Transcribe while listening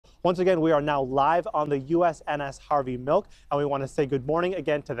Once again, we are now live on the USNS Harvey Milk, and we want to say good morning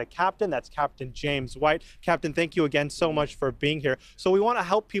again to the captain. That's Captain James White. Captain, thank you again so much for being here. So we want to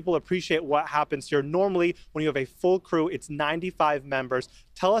help people appreciate what happens here. Normally, when you have a full crew, it's 95 members.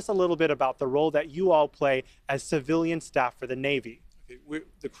 Tell us a little bit about the role that you all play as civilian staff for the Navy.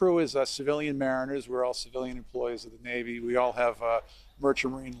 The crew is civilian mariners. We're all civilian employees of the Navy. We all have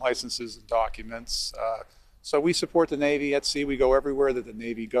merchant marine licenses and documents. So we support the Navy at sea. We go everywhere that the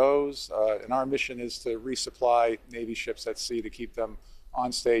Navy goes. And our mission is to resupply Navy ships at sea to keep them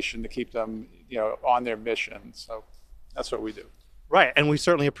on station, to keep them, on their mission. So that's what we do. Right, and we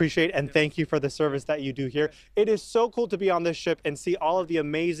certainly appreciate and thank you for the service that you do here. It is so cool to be on this ship and see all of the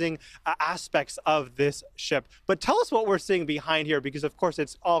amazing aspects of this ship. But tell us what we're seeing behind here, because of course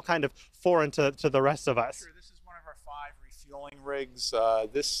it's all kind of foreign to the rest of us. Sure, this is one of our 5 refueling rigs.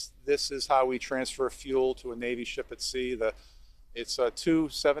 This is how we transfer fuel to a Navy ship at sea. It's 2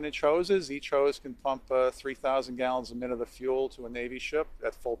 7-inch hoses. Each hose can pump 3,000 gallons a minute of fuel to a Navy ship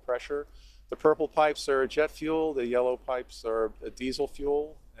at full pressure. The purple pipes are jet fuel, the yellow pipes are diesel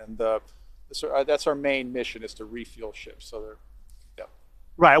fuel, and that's our main mission, is to refuel ships. So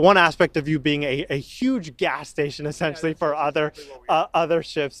Right, one aspect of you being a huge gas station essentially for other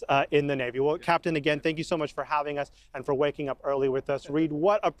ships in the Navy. Well, Captain, again, thank you so much for having us and for waking up early with us. Reed,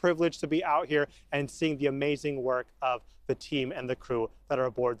 what a privilege to be out here and seeing the amazing work of the team and the crew that are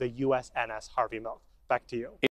aboard the USNS Harvey Milk. Back to you.